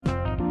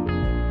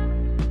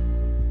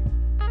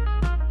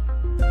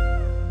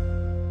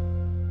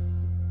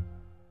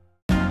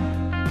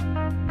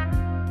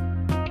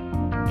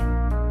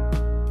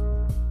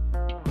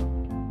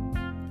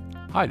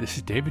Hi, this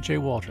is David J.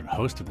 Waldron,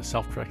 host of the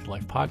Self-Directed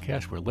Life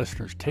podcast, where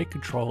listeners take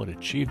control and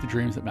achieve the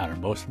dreams that matter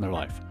most in their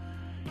life.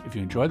 If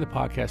you enjoyed the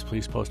podcast,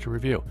 please post a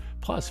review.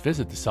 Plus,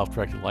 visit the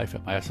Self-Directed Life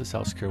at my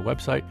SSL Secure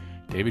website,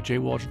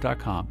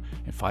 davidjwaldron.com,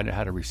 and find out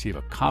how to receive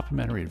a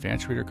complimentary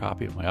advanced reader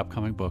copy of my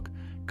upcoming book,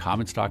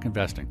 Common Stock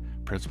Investing,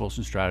 Principles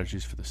and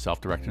Strategies for the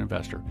Self-Directed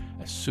Investor,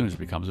 as soon as it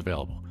becomes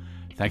available.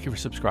 Thank you for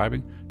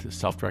subscribing to the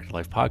Self-Directed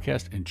Life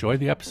podcast. Enjoy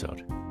the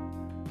episode.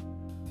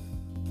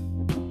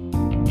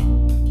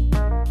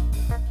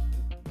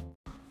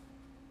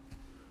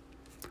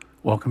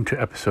 Welcome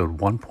to episode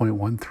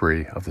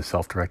 1.13 of the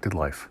Self-Directed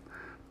Life.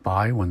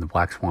 Buy when the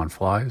black swan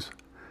flies,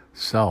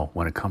 sell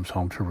when it comes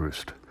home to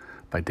roost.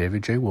 By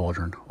David J.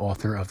 Waldron,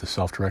 author of The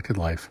Self-Directed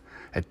Life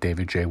at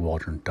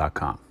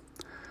davidjwaldron.com.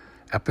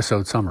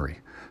 Episode summary.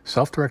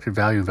 Self-directed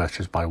value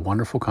investors buy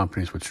wonderful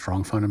companies with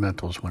strong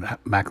fundamentals when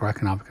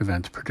macroeconomic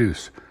events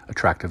produce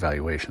attractive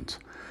valuations.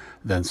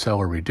 Then sell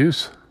or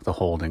reduce the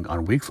holding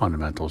on weak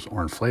fundamentals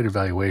or inflated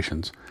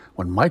valuations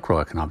when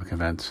microeconomic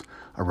events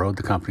erode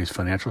the company's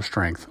financial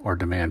strength or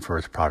demand for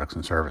its products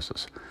and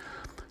services.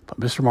 But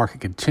Mr. Market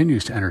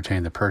continues to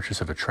entertain the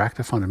purchase of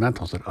attractive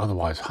fundamentals at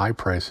otherwise high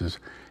prices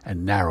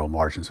and narrow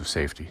margins of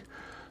safety.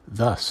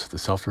 Thus, the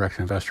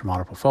self-directed investor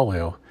model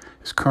portfolio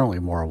is currently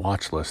more a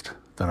watch list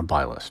than a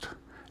buy list.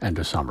 End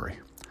of summary.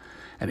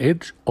 An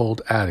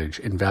age-old adage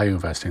in value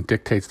investing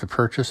dictates the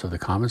purchase of the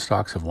common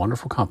stocks of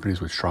wonderful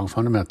companies with strong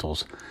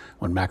fundamentals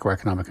when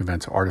macroeconomic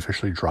events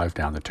artificially drive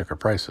down the ticker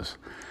prices.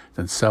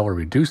 Then sell or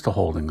reduce the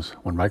holdings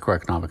when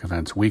microeconomic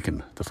events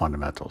weaken the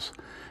fundamentals.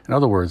 In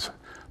other words,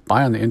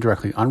 buy on the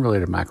indirectly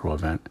unrelated macro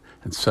event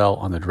and sell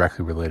on the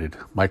directly related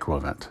micro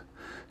event.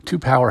 Two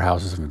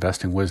powerhouses of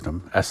investing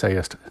wisdom,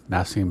 essayist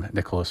Nassim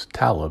Nicholas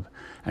Taleb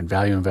and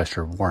value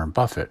investor Warren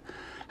Buffett,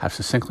 have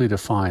succinctly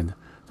defined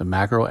the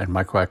macro and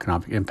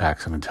microeconomic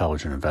impacts of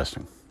intelligent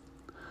investing.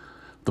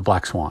 The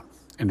Black Swan.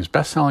 In his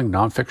best-selling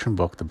nonfiction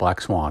book, The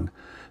Black Swan,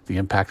 The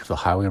Impact of the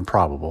Highly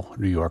Improbable,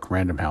 New York,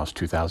 Random House,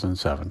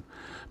 2007,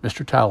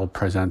 Mr. Taleb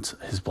presents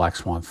his Black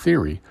Swan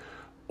theory,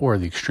 or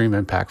the extreme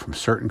impact from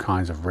certain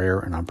kinds of rare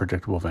and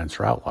unpredictable events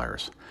or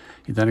outliers.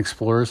 He then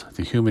explores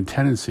the human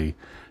tendency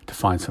to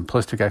find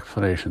simplistic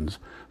explanations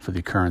for the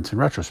occurrence in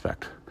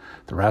retrospect.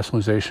 The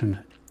rationalization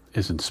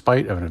is in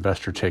spite of an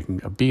investor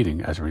taking a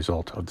beating as a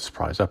result of the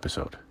surprise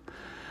episode.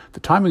 The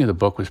timing of the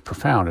book was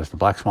profound, as the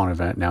Black Swan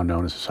event, now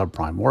known as the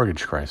subprime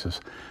mortgage crisis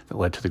that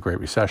led to the Great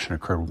Recession,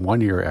 occurred 1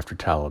 year after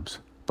Taleb's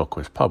book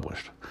was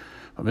published.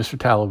 But Mr.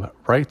 Taleb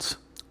writes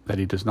that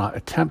he does not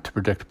attempt to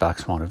predict Black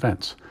Swan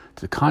events.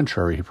 To the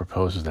contrary, he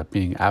proposes that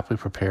being aptly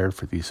prepared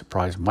for these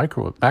surprise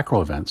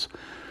macro events,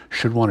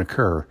 should one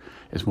occur,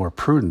 is more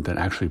prudent than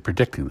actually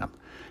predicting them.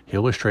 He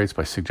illustrates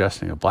by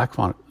suggesting a Black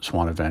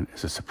Swan event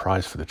is a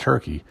surprise for the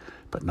turkey,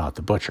 but not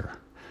the butcher.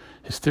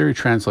 His theory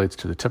translates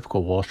to the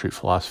typical Wall Street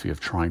philosophy of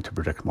trying to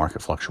predict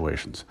market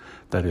fluctuations,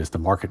 that is, the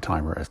market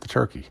timer as the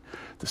turkey.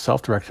 The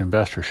self-directed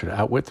investor should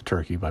outwit the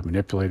turkey by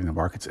manipulating the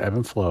market's ebb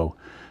and flow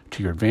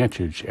to your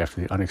advantage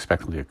after they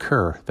unexpectedly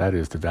occur, that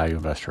is, the value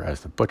investor as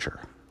the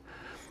butcher.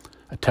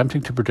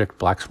 Attempting to predict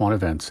Black Swan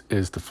events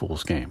is the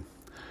fool's game.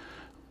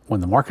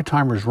 When the market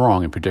timer is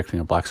wrong in predicting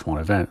a Black Swan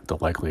event, the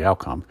likely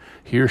outcome,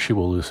 he or she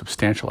will lose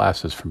substantial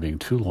assets from being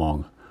too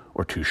long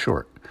or too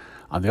short.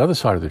 On the other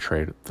side of the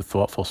trade, the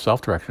thoughtful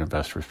self-directed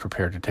investor is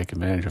prepared to take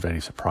advantage of any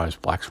surprise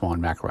Black Swan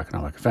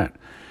macroeconomic event.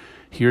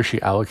 He or she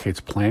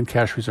allocates planned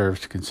cash reserves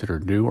to consider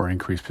new or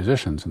increased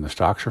positions in the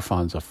stocks or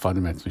funds of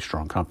fundamentally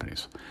strong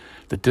companies.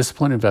 The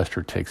disciplined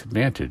investor takes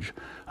advantage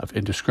of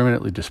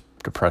indiscriminately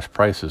depressed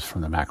prices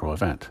from the macro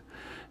event.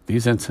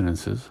 These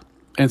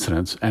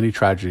incidents, any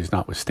tragedies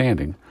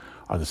notwithstanding,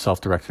 are the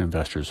self-directed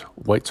investor's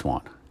white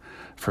swan.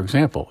 For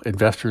example,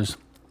 investors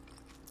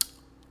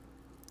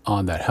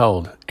on that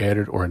held,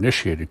 added, or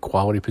initiated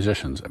quality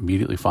positions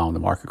immediately following the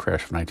market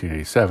crash of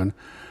 1987,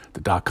 the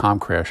dot-com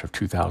crash of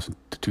 2000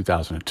 to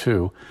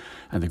 2002,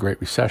 and the Great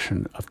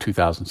Recession of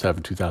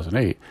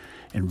 2007-2008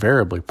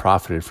 invariably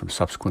profited from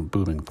subsequent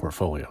booming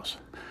portfolios.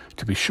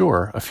 To be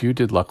sure, a few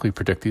did luckily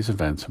predict these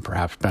events and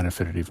perhaps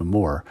benefited even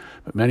more,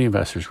 but many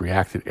investors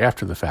reacted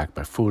after the fact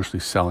by foolishly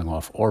selling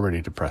off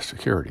already depressed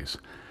securities.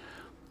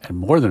 And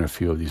more than a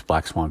few of these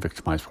Black Swan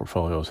victimized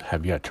portfolios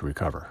have yet to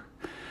recover.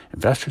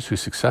 Investors who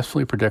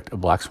successfully predict a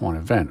Black Swan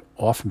event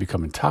often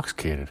become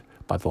intoxicated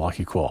by the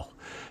lucky call.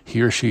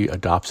 He or she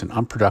adopts an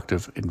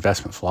unproductive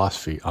investment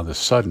philosophy on the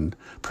sudden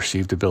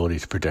perceived ability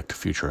to predict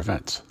future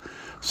events.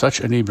 Such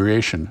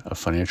inebriation of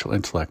financial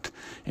intellect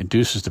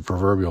induces the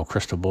proverbial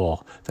crystal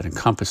ball that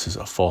encompasses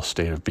a false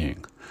state of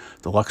being.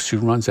 The luck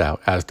soon runs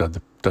out, as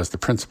does the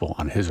principal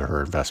on his or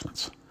her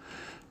investments.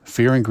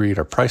 Fear and greed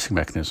are pricing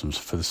mechanisms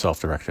for the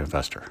self-directed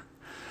investor.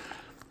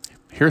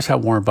 Here's how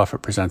Warren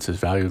Buffett presents his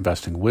value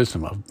investing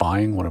wisdom of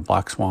buying when a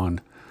Black Swan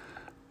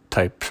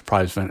type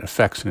surprise event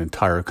affects an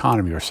entire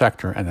economy or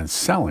sector, and then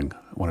selling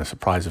when a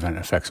surprise event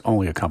affects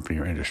only a company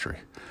or industry.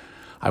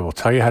 I will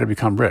tell you how to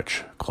become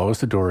rich. Close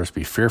the doors,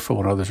 be fearful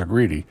when others are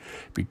greedy,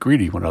 be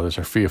greedy when others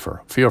are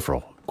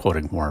fearful,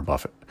 quoting Warren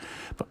Buffett.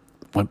 But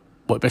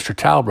what Mr.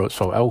 Taleb wrote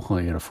so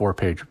eloquently in a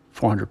 4-page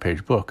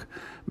 400-page book,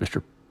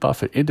 Mr.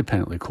 Buffett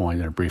independently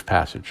coined in a brief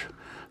passage.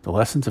 The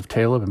lessons of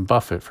Taleb and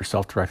Buffett for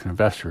self-directed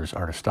investors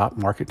are to stop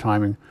market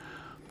timing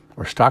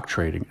or stock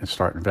trading and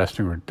start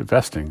investing or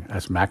divesting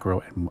as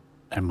macro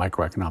and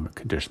microeconomic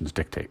conditions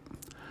dictate.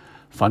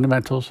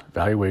 Fundamentals,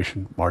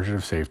 valuation, margin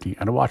of safety,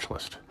 and a watch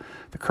list.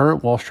 The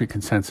current Wall Street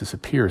consensus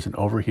appears an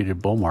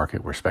overheated bull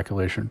market where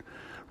speculation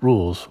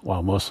rules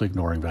while mostly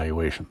ignoring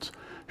valuations.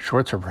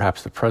 Shorts are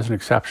perhaps the present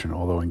exception,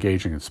 although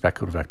engaging in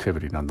speculative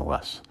activity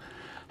nonetheless.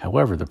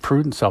 However, the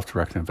prudent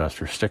self-directed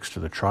investor sticks to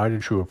the tried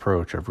and true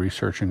approach of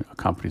researching a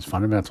company's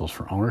fundamentals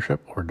for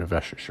ownership or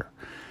divestiture.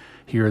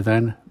 He or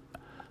then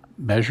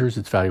measures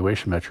its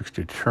valuation metrics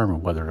to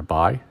determine whether to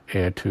buy,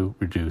 add to,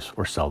 reduce,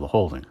 or sell the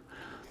holding.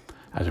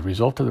 As a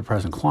result of the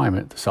present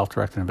climate, the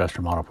self-directed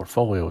investor model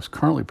portfolio is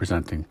currently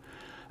presenting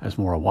as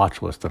more a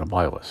watch list than a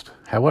buy list.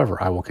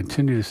 However, I will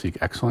continue to seek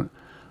excellent,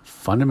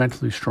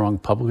 fundamentally strong,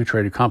 publicly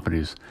traded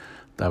companies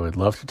that I would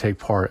love to take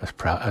part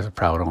as a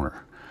proud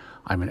owner.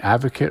 I'm an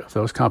advocate of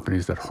those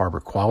companies that harbor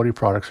quality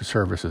products or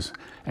services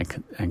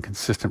and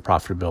consistent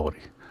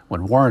profitability.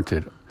 When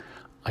warranted,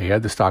 I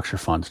add the stocks or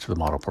funds to the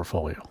model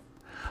portfolio.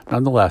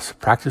 Nonetheless,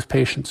 practice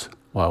patience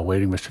while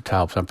awaiting Mr.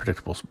 Taleb's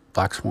unpredictable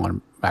black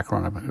swan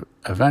macroeconomic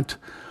event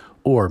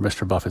or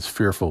Mr. Buffett's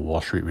fearful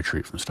Wall Street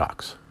retreat from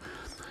stocks.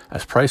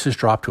 As prices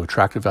drop to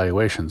attractive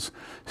valuations,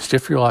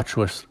 stiff your watch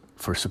list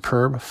for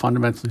superb,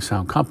 fundamentally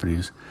sound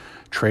companies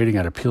trading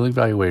at appealing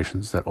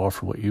valuations that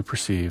offer what you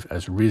perceive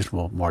as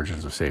reasonable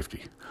margins of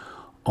safety.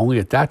 Only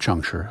at that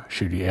juncture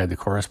should you add the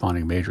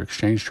corresponding major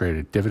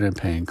exchange-traded,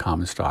 dividend-paying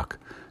common stock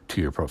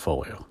to your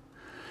portfolio.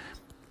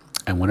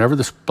 And whenever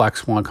this black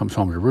swan comes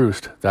home to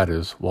roost, that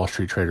is, Wall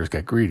Street traders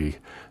get greedy,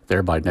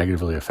 thereby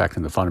negatively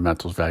affecting the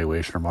fundamentals,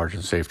 valuation, or margin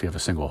of safety of a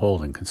single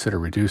holding, consider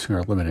reducing or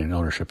eliminating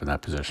ownership in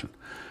that position.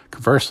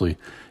 Conversely,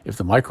 if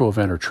the micro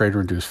event or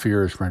trader-induced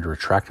fears render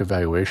attractive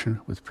valuation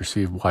with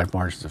perceived wide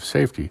margins of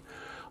safety,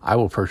 I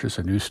will purchase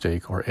a new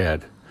stake or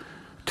add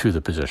to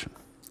the position.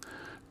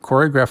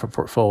 Choreograph a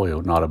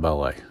portfolio, not a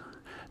ballet.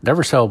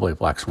 Never celebrate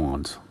black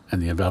swans and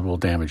the inevitable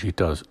damage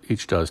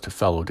each does to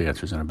fellow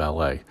dancers in a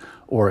ballet,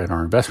 or in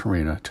our investment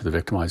arena to the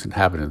victimized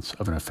inhabitants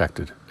of an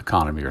affected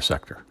economy or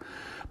sector.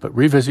 But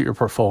revisit your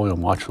portfolio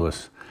and watch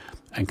lists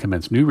and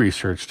commence new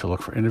research to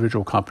look for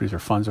individual companies or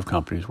funds of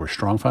companies where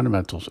strong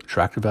fundamentals,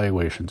 attractive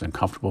valuations, and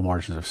comfortable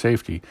margins of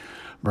safety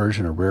merge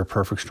in a rare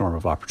perfect storm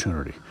of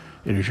opportunity.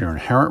 It is your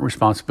inherent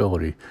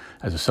responsibility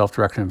as a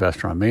self-directed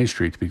investor on Main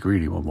Street to be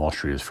greedy when Wall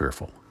Street is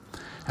fearful.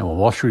 And when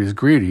Wall Street is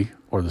greedy,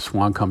 or the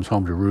swan comes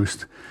home to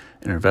roost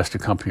in an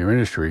invested company or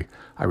industry,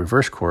 I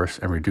reverse course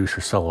and reduce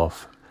or sell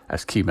off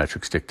as key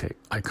metrics dictate.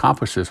 I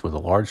accomplish this with a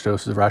large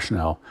dose of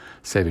rationale,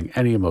 saving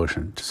any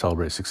emotion to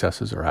celebrate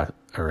successes or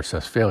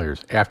assess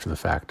failures after the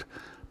fact,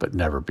 but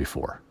never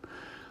before.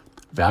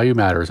 Value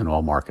matters in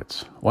all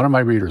markets. One of my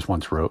readers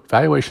once wrote,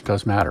 "Valuation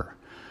does matter.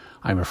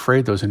 I'm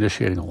afraid those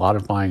initiating a lot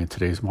of buying in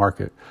today's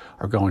market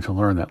are going to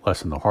learn that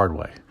lesson the hard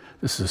way.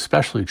 This is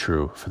especially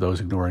true for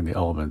those ignoring the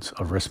elements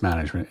of risk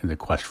management in the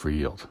quest for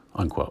yield."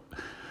 Unquote.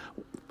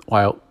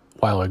 While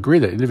I agree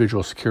that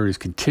individual securities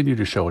continue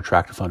to show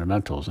attractive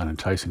fundamentals and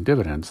enticing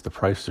dividends, the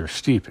prices are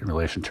steep in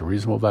relation to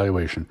reasonable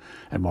valuation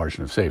and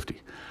margin of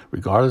safety.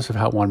 Regardless of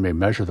how one may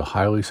measure the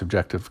highly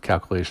subjective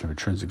calculation of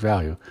intrinsic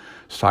value,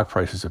 stock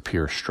prices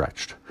appear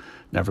stretched.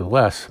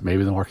 Nevertheless,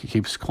 maybe the market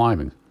keeps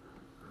climbing.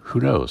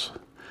 Who knows?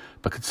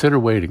 But consider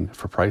waiting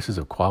for prices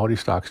of quality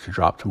stocks to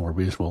drop to more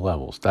reasonable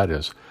levels. That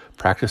is,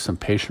 practice some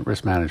patient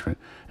risk management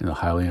in the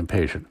highly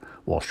impatient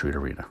Wall Street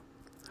arena.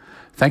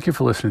 Thank you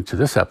for listening to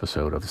this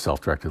episode of The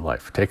Self-Directed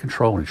Life. Take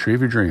control and achieve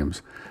your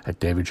dreams at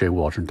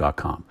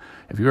davidjwaldron.com.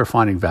 If you are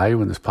finding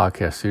value in this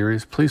podcast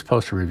series, please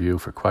post a review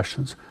for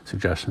questions,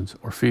 suggestions,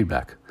 or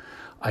feedback.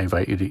 I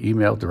invite you to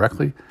email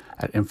directly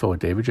at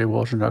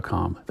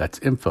info@davidjwaldron.com. That's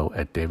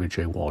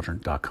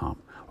info@davidjwaldron.com.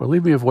 Or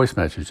leave me a voice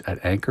message at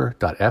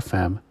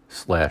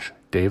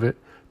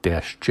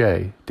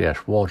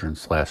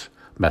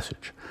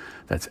anchor.fm/david-j-waldron/message.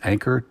 That's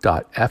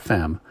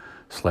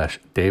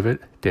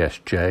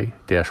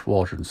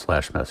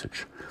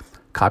anchor.fm/david-j-waldron/message.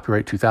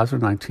 Copyright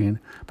 2019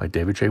 by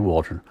David J.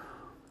 Waldron.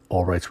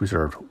 All rights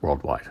reserved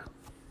worldwide.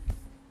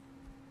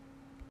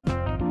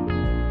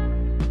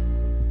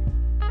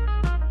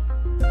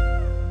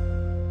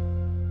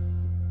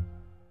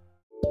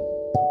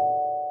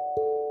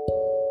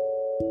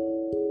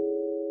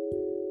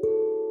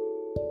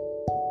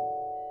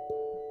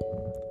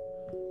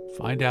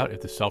 Find out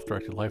if the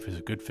self-directed life is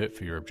a good fit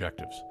for your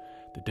objectives.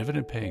 The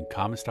dividend-paying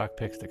common stock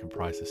picks that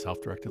comprise the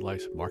self-directed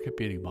life's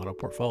market-beating model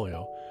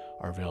portfolio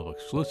are available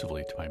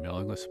exclusively to my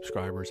mailing list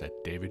subscribers at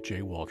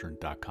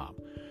davidjwaldron.com.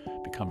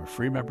 Become a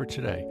free member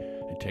today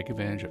and take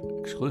advantage of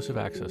exclusive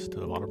access to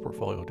the model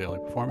portfolio daily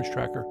performance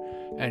tracker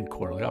and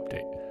quarterly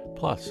update.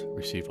 Plus,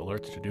 receive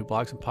alerts to new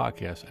blogs and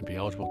podcasts and be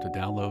eligible to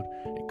download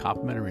a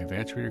complimentary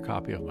advanced reader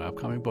copy of my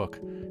upcoming book,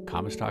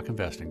 Common Stock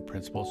Investing: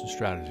 Principles and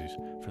Strategies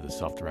for the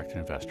Self-Directed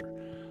Investor.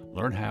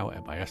 Learn how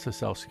at my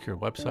SSL secure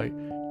website,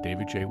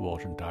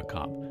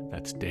 davidjwaldron.com.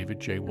 That's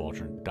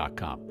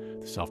davidjwaldron.com.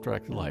 The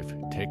Self-Directed Life.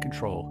 Take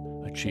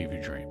control. Achieve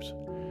your dreams.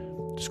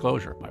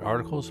 Disclosure: my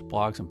articles,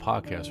 blogs, and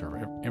podcasts are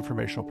for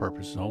informational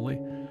purposes only.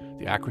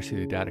 The accuracy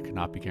of the data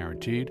cannot be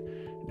guaranteed.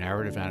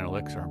 Narrative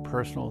analytics are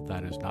impersonal,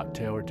 that is, not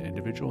tailored to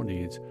individual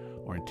needs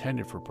or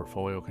intended for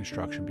portfolio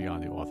construction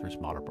beyond the author's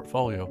model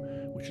portfolio,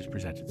 which is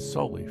presented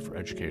solely for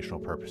educational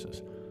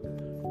purposes.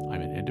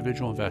 I'm an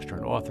individual investor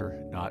and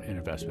author, not an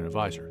investment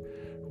advisor.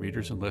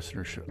 Readers and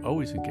listeners should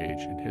always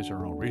engage in his or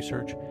her own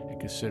research and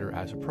consider,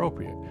 as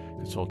appropriate,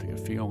 consulting a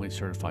fee-only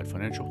certified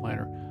financial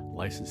planner,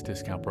 licensed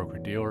discount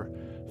broker-dealer,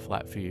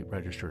 flat-fee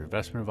registered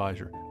investment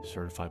advisor,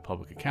 certified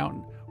public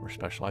accountant, or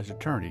specialized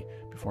attorney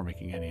before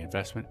making any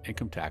investment,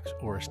 income tax,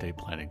 or estate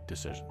planning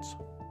decisions.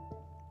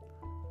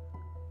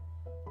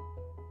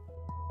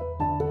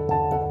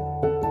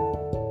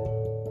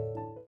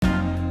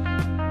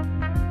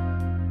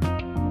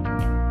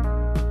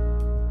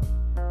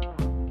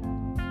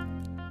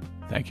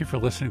 Thank you for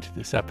listening to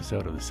this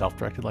episode of the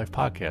Self-Directed Life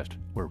Podcast,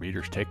 where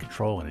readers take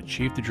control and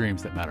achieve the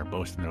dreams that matter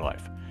most in their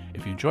life.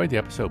 If you enjoyed the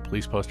episode,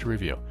 please post a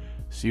review.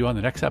 See you on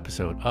the next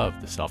episode of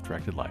The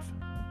Self-Directed Life.